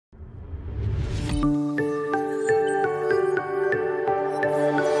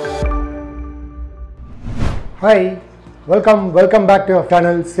Hi, welcome back to our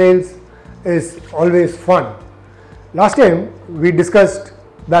channel. Sales is always fun. Last time we discussed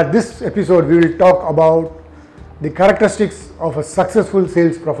that this episode we will talk about the characteristics of a successful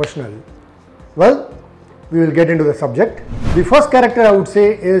sales professional. Well, we will get into the subject. The first character I would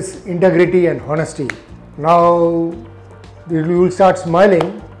say is integrity and honesty. Now you will start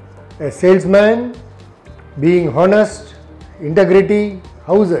smiling. A salesman being honest, integrity,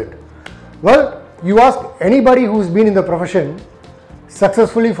 how is it? Well, you ask anybody who's been in the profession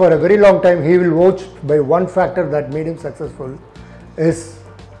successfully for a very long time, he will vouch by one factor that made him successful is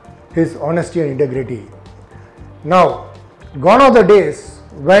his honesty and integrity. Now, gone are the days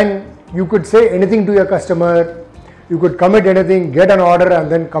when you could say anything to your customer, you could commit anything, get an order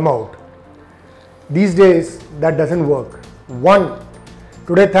and then come out. These days that doesn't work. One,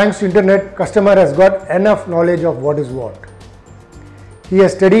 today thanks to internet, customer has got enough knowledge of what is what. He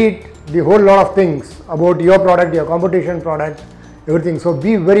has studied the whole lot of things about your product, your competition product, everything. So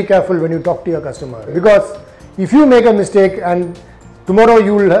be very careful when you talk to your customer, because if you make a mistake and tomorrow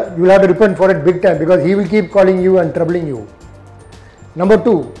you will have to repent for it big time, because he will keep calling you and troubling you. Number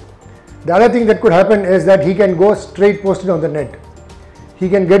two, the other thing that could happen is that he can go straight post it on the net. He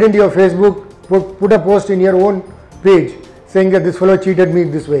can get into your Facebook, put a post in your own page saying that this fellow cheated me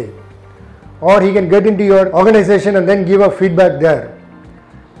this way. Or he can get into your organization and then give a feedback there.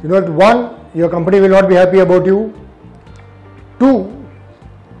 You know, one, your company will not be happy about you. Two,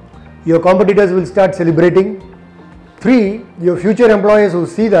 your competitors will start celebrating. Three, your future employees who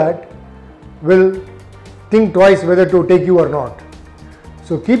see that will think twice whether to take you or not.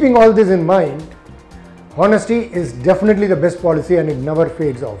 So keeping all this in mind, honesty is definitely the best policy and it never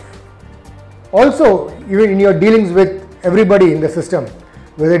fades off. Also, even in your dealings with everybody in the system,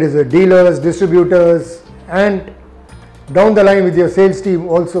 whether it is the dealers, distributors, and down the line with your sales team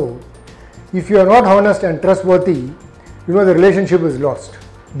also, if you are not honest and trustworthy, the relationship is lost.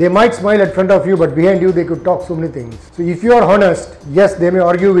 They might smile at front of you, but behind you they could talk so many things. So if you are honest, yes, they may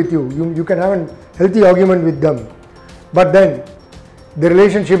argue with you. You can have a healthy argument with them, but then the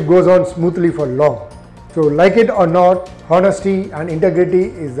relationship goes on smoothly for long. So like it or not, honesty and integrity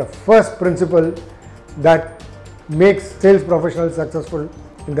is the first principle that makes sales professionals successful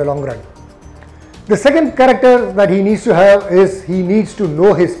in the long run. The second character that he needs to have is he needs to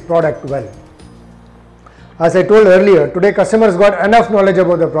know his product well. As I told earlier, today customers got enough knowledge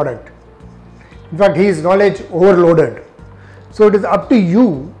about the product. In fact, he is knowledge overloaded. So it is up to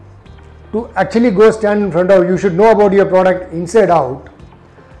you to actually go stand in front of, you should know about your product inside out.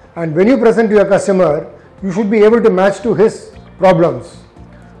 And when you present to your customer, you should be able to match to his problems,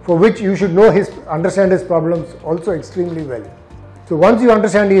 for which you should understand his problems also extremely well. So once you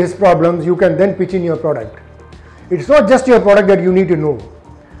understand his problems, you can then pitch in your product. It's not just your product that you need to know.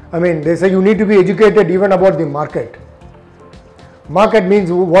 I mean, they say you need to be educated even about the market. Market means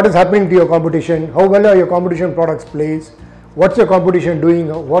what is happening to your competition, how well are your competition products placed, what's your competition doing,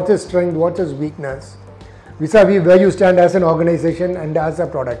 what's its strength, what's its weakness, vis-a-vis where you stand as an organization and as a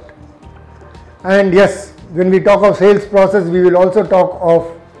product. And yes, when we talk of sales process, we will also talk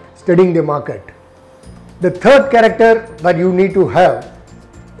of studying the market. The third character that you need to have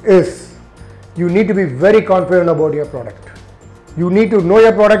is you need to be very confident about your product. You need to know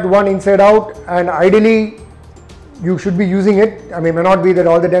your product one inside out, and ideally you should be using it. I mean, it may not be that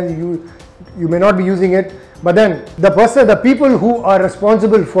all the time you may not be using it, but then the people who are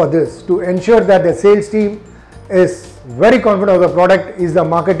responsible for this to ensure that the sales team is very confident of the product is the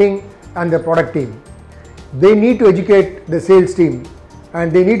marketing and the product team. They need to educate the sales team, and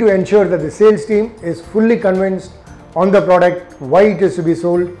they need to ensure that the sales team is fully convinced on the product, why it is to be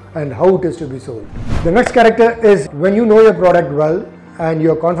sold and how it is to be sold. The next character is when you know your product well and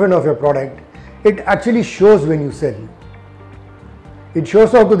you are confident of your product, it actually shows when you sell. It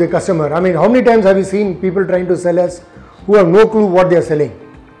shows out to the customer. I mean, how many times have you seen people trying to sell us who have no clue what they are selling?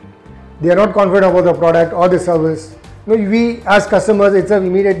 They are not confident about the product or the service. We as customers, it's an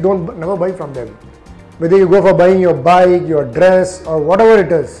immediate never buy from them. Whether you go for buying your bike, your dress, or whatever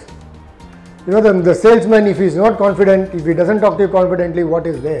it is. The salesman, if he is not confident, if he doesn't talk to you confidently, what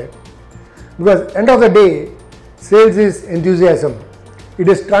is there? Because end of the day, sales is enthusiasm. It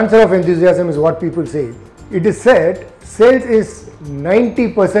is transfer of enthusiasm is what people say. It is said, sales is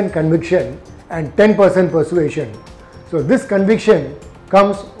 90% conviction and 10% persuasion. So this conviction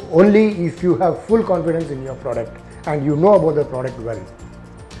comes only if you have full confidence in your product and you know about the product well.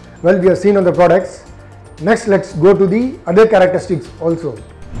 Well, we have seen on the products. Next, let's go to the other characteristics also.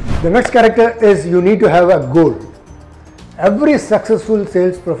 The next character is you need to have a goal. Every successful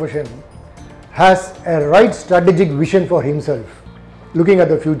sales profession has a right strategic vision for himself, looking at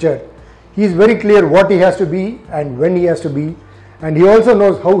the future. He is very clear what he has to be and when he has to be, and he also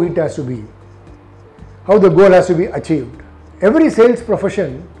knows how it has to be, how the goal has to be achieved. Every sales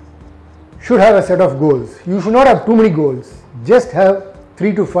profession should have a set of goals. You should not have too many goals. Just have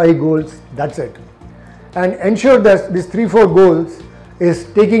 3 to 5 goals, that's it. And ensure that these 3-4 goals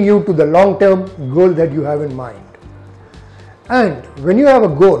is taking you to the long-term goal that you have in mind. And when you have a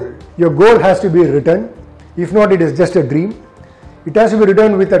goal, your goal has to be written. If not, it is just a dream. It has to be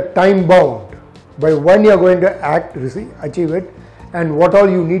written with a time bound by when you are going to act, achieve it, and what all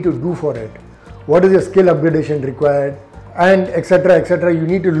you need to do for it. What is your skill upgradation required, and etc. etc. You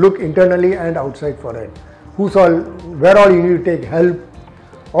need to look internally and outside for it. Where all you need to take help.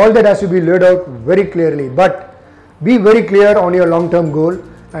 All that has to be laid out very clearly. But be very clear on your long-term goal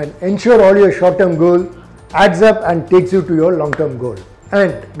and ensure all your short-term goal adds up and takes you to your long-term goal.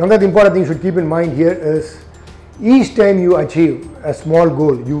 And another important thing you should keep in mind here is each time you achieve a small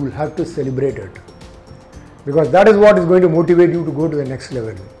goal, you will have to celebrate it, because that is what is going to motivate you to go to the next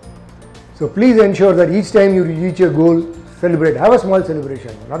level. So please ensure that each time you reach your goal, celebrate. Have a small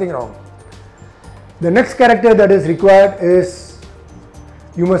celebration, nothing wrong. The next character that is required is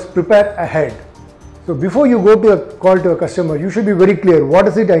you must prepare ahead. So before you go to a call to a customer, you should be very clear, what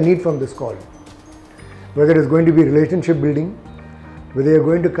is it I need from this call? Whether it is going to be relationship building, whether you are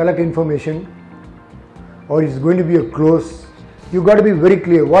going to collect information, or it's going to be a close. You got to be very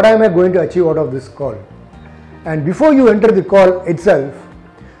clear, what am I going to achieve out of this call? And before you enter the call itself,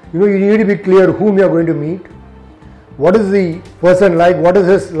 you need to be clear whom you are going to meet, what is the person like, what is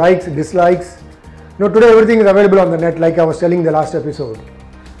his likes, dislikes. Today everything is available on the net, like I was telling in the last episode.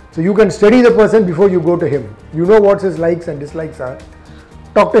 So you can study the person before you go to him. You know what his likes and dislikes are.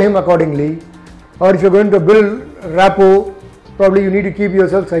 Talk to him accordingly. Or if you're going to build rapport, probably you need to keep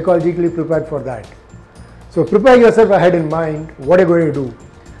yourself psychologically prepared for that. So prepare yourself ahead in mind what you're going to do.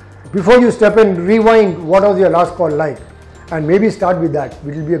 Before you step in, rewind what was your last call like, and maybe start with that.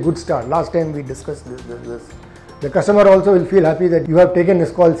 It will be a good start. Last time we discussed this. The customer also will feel happy that you have taken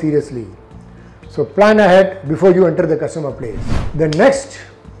this call seriously. So plan ahead before you enter the customer place. The next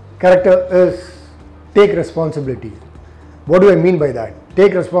character is take responsibility. What do I mean by that?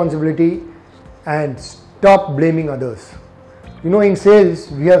 Take responsibility and stop blaming others. In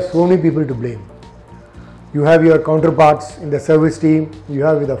sales, we have so many people to blame. You have your counterparts in the service team, you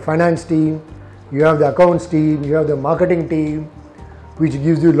have the finance team, you have the accounts team, you have the marketing team, which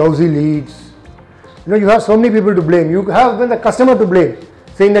gives you lousy leads. You have so many people to blame. You have even the customer to blame,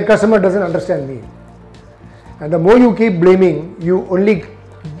 saying that customer doesn't understand me. And the more you keep blaming, you only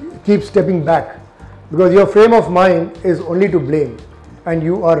keep stepping back, because your frame of mind is only to blame and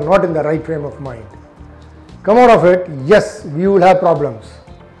you are not in the right frame of mind. Come out of it, yes, you will have problems.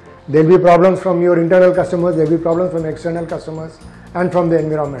 There will be problems from your internal customers, there will be problems from external customers and from the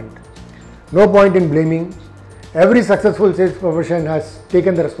environment. No point in blaming. Every successful sales profession has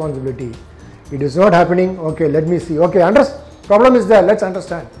taken the responsibility. It is not happening, okay, let me see. Okay, problem is there, let's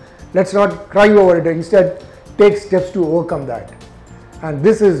understand. Let's not cry over it. Instead, take steps to overcome that. And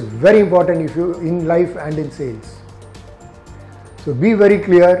this is very important if you in life and in sales. So be very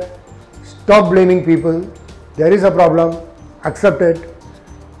clear, stop blaming people. There is a problem, accept it.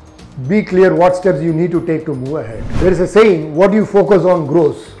 Be clear what steps you need to take to move ahead. There is a saying, what you focus on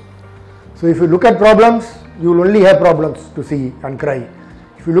grows. So if you look at problems, you will only have problems to see and cry.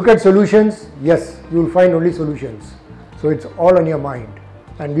 If you look at solutions, yes, you will find only solutions. So it's all on your mind.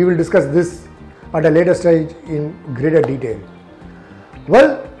 And we will discuss this at a later stage in greater detail.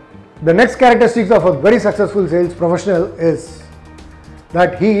 Well, the next characteristics of a very successful sales professional is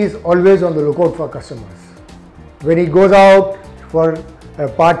that he is always on the lookout for customers. When he goes out for a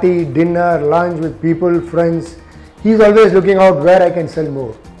party, dinner, lunch with people, friends, he is always looking out where I can sell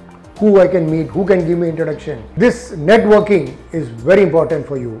more, who I can meet, who can give me introduction. This networking is very important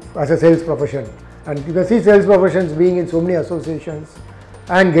for you as a sales profession. And you can see sales professions being in so many associations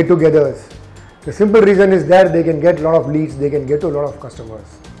and get-togethers. The simple reason is that they can get a lot of leads, they can get to a lot of customers.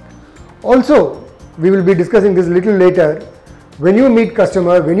 Also, we will be discussing this a little later. When you meet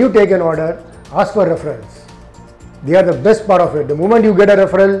customer, when you take an order, ask for referrals. They are the best part of it. The moment you get a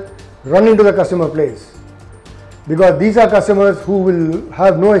referral, run into the customer place. Because these are customers who will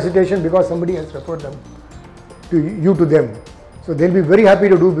have no hesitation because somebody has referred them to them. So they'll be very happy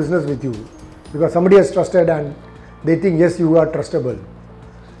to do business with you because somebody has trusted and they think, yes, you are trustable.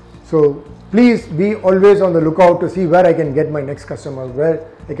 So please be always on the lookout to see where I can get my next customer, where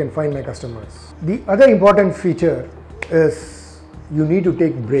I can find my customers. The other important feature is you need to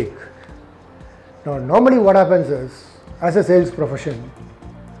take break. Now, normally what happens is, as a sales profession,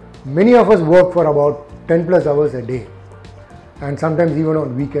 many of us work for about 10 plus hours a day. and sometimes even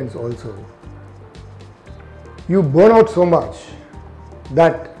on weekends also. You burn out so much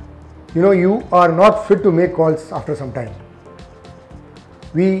that you are not fit to make calls after some time.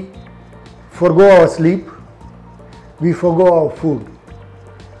 We forgo our sleep, we forgo our food,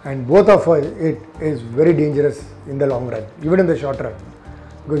 and both of it is very dangerous in the long run, even in the short run.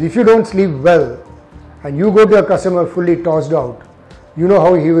 Because if you don't sleep well and you go to a customer fully tossed out, you know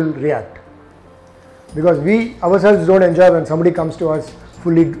how he will react. Because we ourselves don't enjoy when somebody comes to us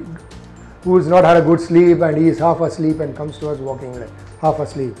who has not had a good sleep and he is half asleep and comes to us walking like half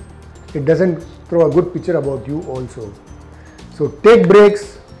asleep. It doesn't throw a good picture about you also. So take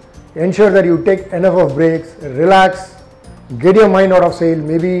breaks, ensure that you take enough of breaks, relax, get your mind out of sale.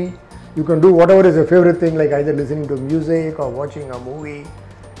 Maybe you can do whatever is your favorite thing, like either listening to music or watching a movie,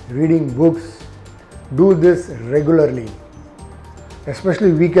 reading books. Do this regularly,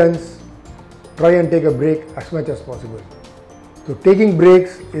 especially weekends. Try and take a break as much as possible. So taking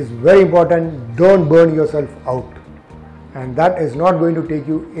breaks is very important. Don't burn yourself out, and that is not going to take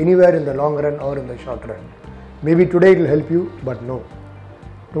you anywhere in the long run or in the short run. Maybe today it will help you, but no.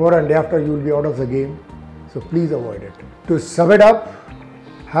 Tomorrow and day after you will be out of the game, so please avoid it. To sum it up,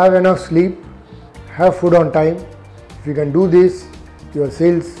 have enough sleep, have food on time. If you can do this, your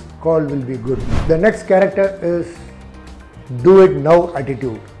sales call will be good. The next character is do it now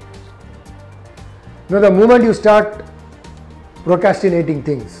attitude. The moment you start procrastinating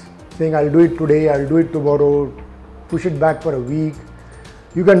things, saying I'll do it today, I'll do it tomorrow, push it back for a week,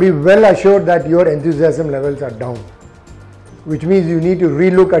 you can be well assured that your enthusiasm levels are down, which means you need to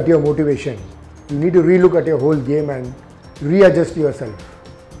relook at your motivation. You need to relook at your whole game and readjust yourself.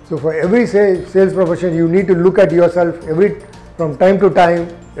 So for every sales profession, you need to look at yourself from time to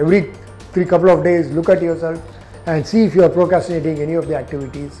time, every couple of days, look at yourself and see if you are procrastinating any of the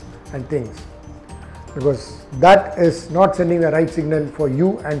activities and things. Because that is not sending the right signal for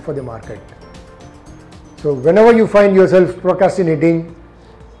you and for the market. So whenever you find yourself procrastinating,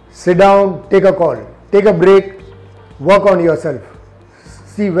 sit down, take a call, take a break, work on yourself,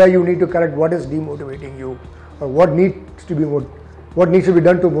 see where you need to correct what is demotivating you or what needs to be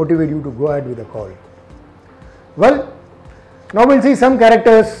done to motivate you to go ahead with the call. Well, now we'll see some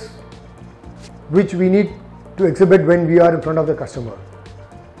characters which we need to exhibit when we are in front of the customer.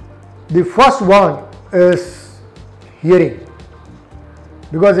 The first one is hearing,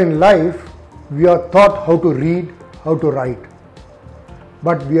 because in life we are taught how to read, how to write,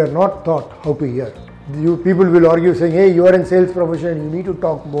 but we are not taught how to hear. People will argue saying, hey, you are in sales profession, you need to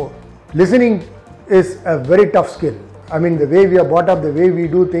talk more. Listening is a very tough skill. I mean, the way we are brought up, the way we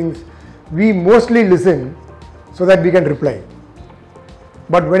do things, we mostly listen so that we can reply.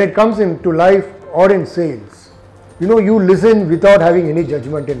 But when it comes into life or in sales, you listen without having any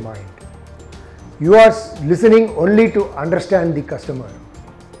judgment in mind. You are listening only to understand the customer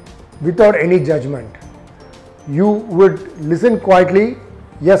without any judgment. You would listen quietly.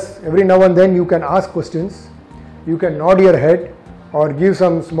 Yes, every now and then you can ask questions. You can nod your head or give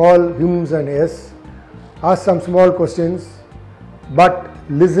some small hums and yes. Ask some small questions, but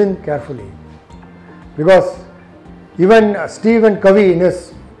listen carefully. Because even Stephen Covey in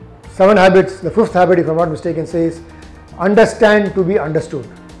his 7 Habits, the 5th habit if I'm not mistaken, says, understand to be understood.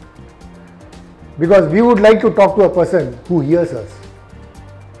 Because we would like to talk to a person who hears us.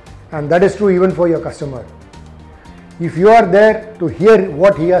 And that is true even for your customer. If you are there to hear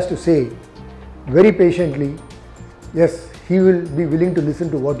what he has to say very patiently, yes, he will be willing to listen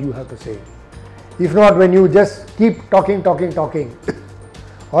to what you have to say. If not, when you just keep talking,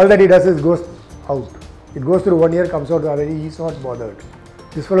 all that he does is goes out. It goes through one ear, comes out the other. He is not bothered.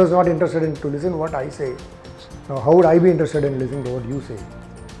 This fellow is not interested in to listen what I say. Now, how would I be interested in listening to what you say?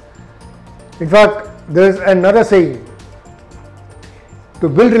 In fact, there is another saying. To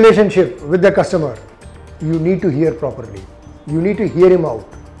build relationship with the customer, you need to hear properly. You need to hear him out.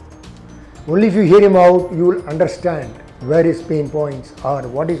 Only if you hear him out, you will understand where his pain points are,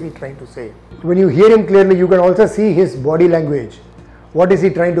 what is he trying to say. When you hear him clearly, you can also see his body language. What is he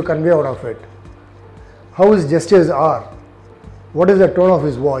trying to convey out of it? How his gestures are. What is the tone of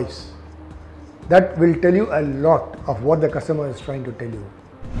his voice? That will tell you a lot of what the customer is trying to tell you.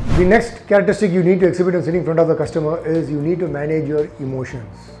 The next characteristic you need to exhibit when sitting in front of the customer is you need to manage your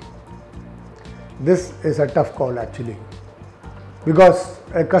emotions. This is a tough call actually, because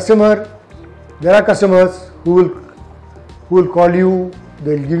there are customers who will call you,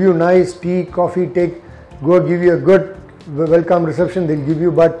 they'll give you nice tea, coffee, give you a good welcome reception, they'll give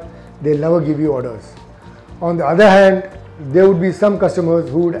you, but they'll never give you orders. On the other hand, there would be some customers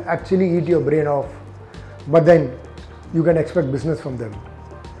who would actually eat your brain off, but then you can expect business from them.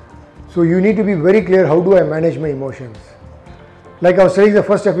 So you need to be very clear, how do I manage my emotions? Like I was saying in the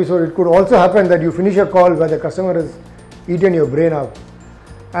first episode, it could also happen that you finish a call where the customer has eaten your brain out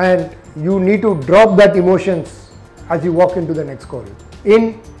and you need to drop that emotions as you walk into the next call.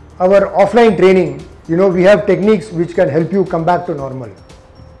 In our offline training, we have techniques which can help you come back to normal,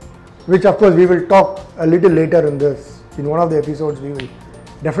 which of course we will talk a little later in this. In one of the episodes, we will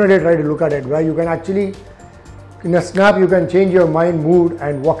definitely try to look at it, where you can actually, in a snap, you can change your mind mood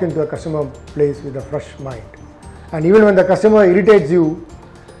and walk into a customer place with a fresh mind. And even when the customer irritates you,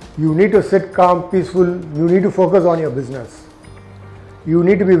 you need to sit calm, peaceful, you need to focus on your business. You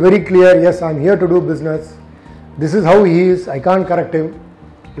need to be very clear, yes, I'm here to do business. This is how he is, I can't correct him.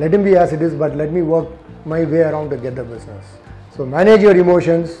 Let him be as it is, but let me work my way around to get the business. So manage your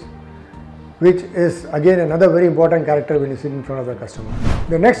emotions, which is again another very important character when you sit in front of the customer.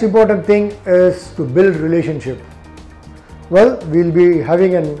 The next important thing is to build relationship. Well, we'll be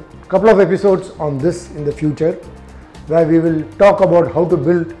having a couple of episodes on this in the future, where we will talk about how to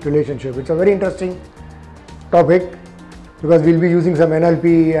build relationship. It's a very interesting topic because we'll be using some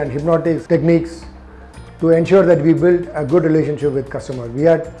NLP and hypnotic techniques to ensure that we build a good relationship with customer. We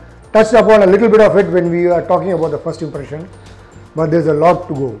had touched upon a little bit of it when we are talking about the first impression, but there's a lot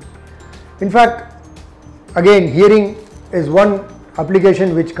to go. In fact, again, hearing is one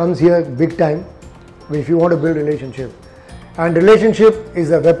application which comes here big time if you want to build relationship. And relationship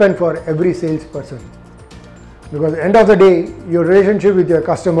is a weapon for every salesperson. Because at the end of the day, your relationship with your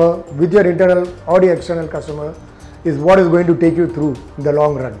customer, with your internal or your external customer, is what is going to take you through in the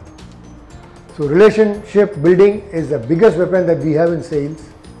long run. So relationship building is the biggest weapon that we have in sales.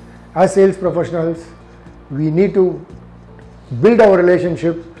 As sales professionals, we need to build our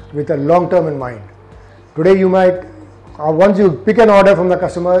relationship with a long term in mind. Today you might, once you pick an order from the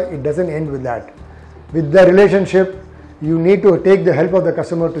customer, it doesn't end with that. With the relationship, you need to take the help of the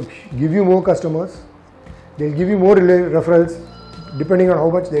customer to give you more customers. They'll give you more referrals depending on how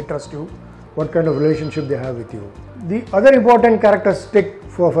much they trust you, what kind of relationship they have with you. The other important characteristic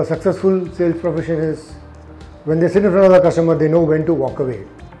for a successful sales profession is when they sit in front of the customer, they know when to walk away.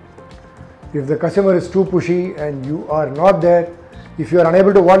 If the customer is too pushy and you are not there, if you are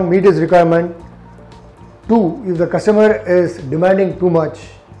unable to one, meet his requirement, two, if the customer is demanding too much,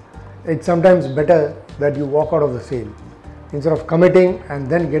 it's sometimes better that you walk out of the sale instead of committing and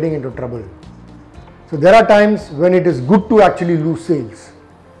then getting into trouble. So there are times when it is good to actually lose sales.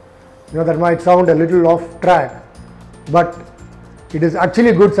 That might sound a little off track, but it is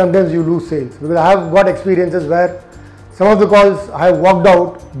actually good sometimes you lose sales, because I have got experiences where some of the calls I have walked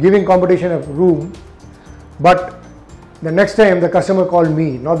out giving competition a room, but the next time the customer called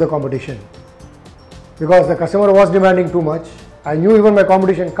me, not the competition, because the customer was demanding too much. I knew even my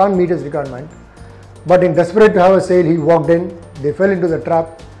competition can't meet his requirement, but in desperate to have a sale, he walked in, they fell into the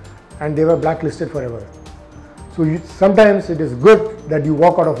trap and they were blacklisted forever. So sometimes it is good that you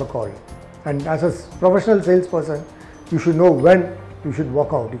walk out of a call, and as a professional salesperson, you should know when you should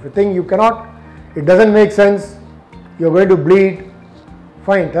walk out. If you think you cannot, it doesn't make sense, you're going to bleed,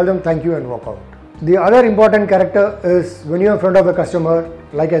 fine, tell them thank you and walk out. The other important character is when you're in front of the customer,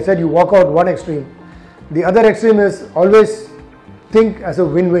 like I said, you walk out one extreme. The other extreme is always think as a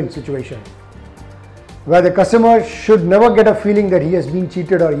win-win situation, where the customer should never get a feeling that he has been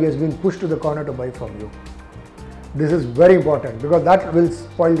cheated or he has been pushed to the corner to buy from you. This is very important because that will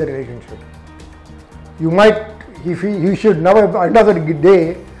spoil the relationship. You might, you should never, at the end of the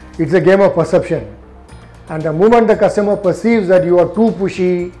day, it's a game of perception. And the moment the customer perceives that you are too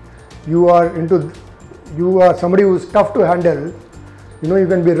pushy, you are somebody who is tough to handle, you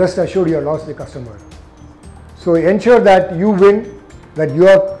can be rest assured you have lost the customer. So ensure that you win, that you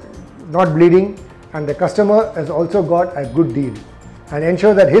are not bleeding, and the customer has also got a good deal, and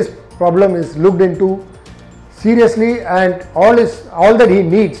ensure that his problem is looked into seriously and all that he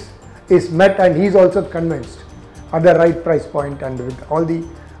needs is met, and he is also convinced at the right price point and with all the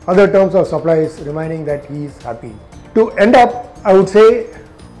other terms of supplies remaining that he is happy. To end up, I would say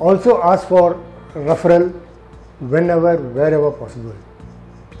also ask for referral whenever, wherever possible.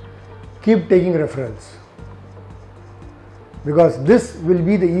 Keep taking referrals, because this will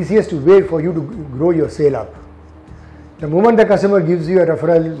be the easiest way for you to grow your sale up. The moment the customer gives you a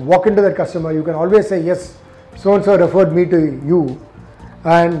referral, walk into that customer, you can always say, yes, so-and-so referred me to you,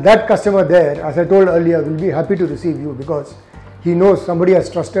 and that customer there, as I told earlier, will be happy to receive you because he knows somebody has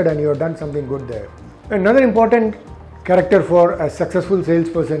trusted and you have done something good there. Another important character for a successful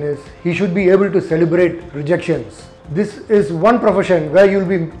salesperson is he should be able to celebrate rejections. This is one profession where you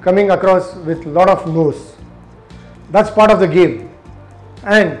will be coming across with a lot of no's. That's part of the game,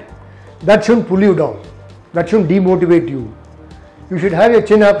 and that shouldn't pull you down, that shouldn't demotivate you. You should have your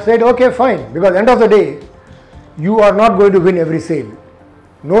chin up, said okay fine, because at the end of the day, you are not going to win every sale.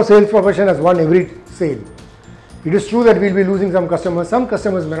 No sales profession has won every sale. It is true that we'll be losing some customers. Some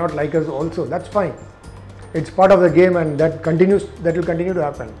customers may not like us also. That's fine. It's part of the game, and that will continue to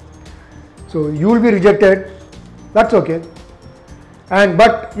happen. So you will be rejected. That's okay.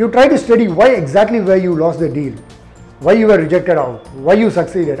 But you try to study why exactly where you lost the deal, why you were rejected out, why you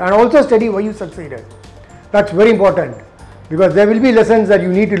succeeded, and also study why you succeeded. That's very important, because there will be lessons that you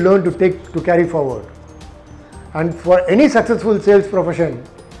need to learn to carry forward. And for any successful sales profession,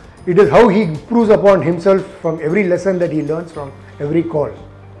 it is how he improves upon himself from every lesson that he learns from every call.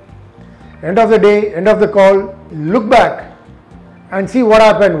 End of the day, end of the call, look back and see what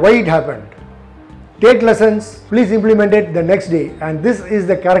happened, why it happened. Take lessons, please implement it the next day, and this is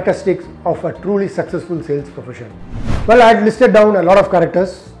the characteristics of a truly successful sales profession. Well, I had listed down a lot of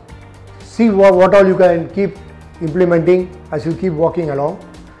characters. See what all you can keep implementing as you keep walking along,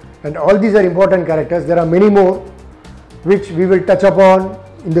 and all these are important characters. There are many more which we will touch upon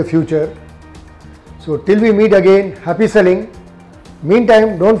in the future. So till we meet again, happy selling.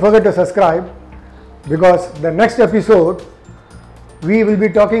 Meantime, don't forget to subscribe, because the next episode we will be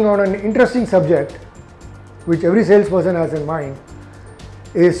talking on an interesting subject which every salesperson has in mind,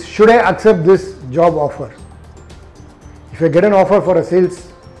 is should I accept this job offer? If I get an offer for a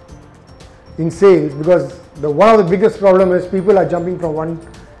sales, because one of the biggest problem is people are jumping from one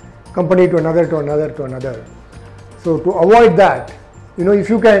company to another to another to another. So to avoid that, if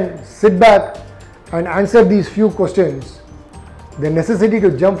you can sit back and answer these few questions, the necessity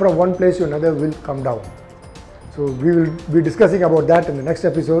to jump from one place to another will come down. So we will be discussing about that in the next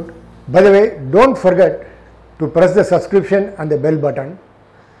episode. By the way, don't forget to press the subscription and the bell button,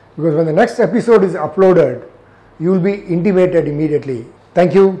 because when the next episode is uploaded, you will be intimated immediately.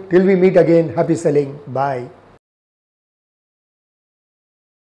 Thank you. Till we meet again, happy selling. Bye.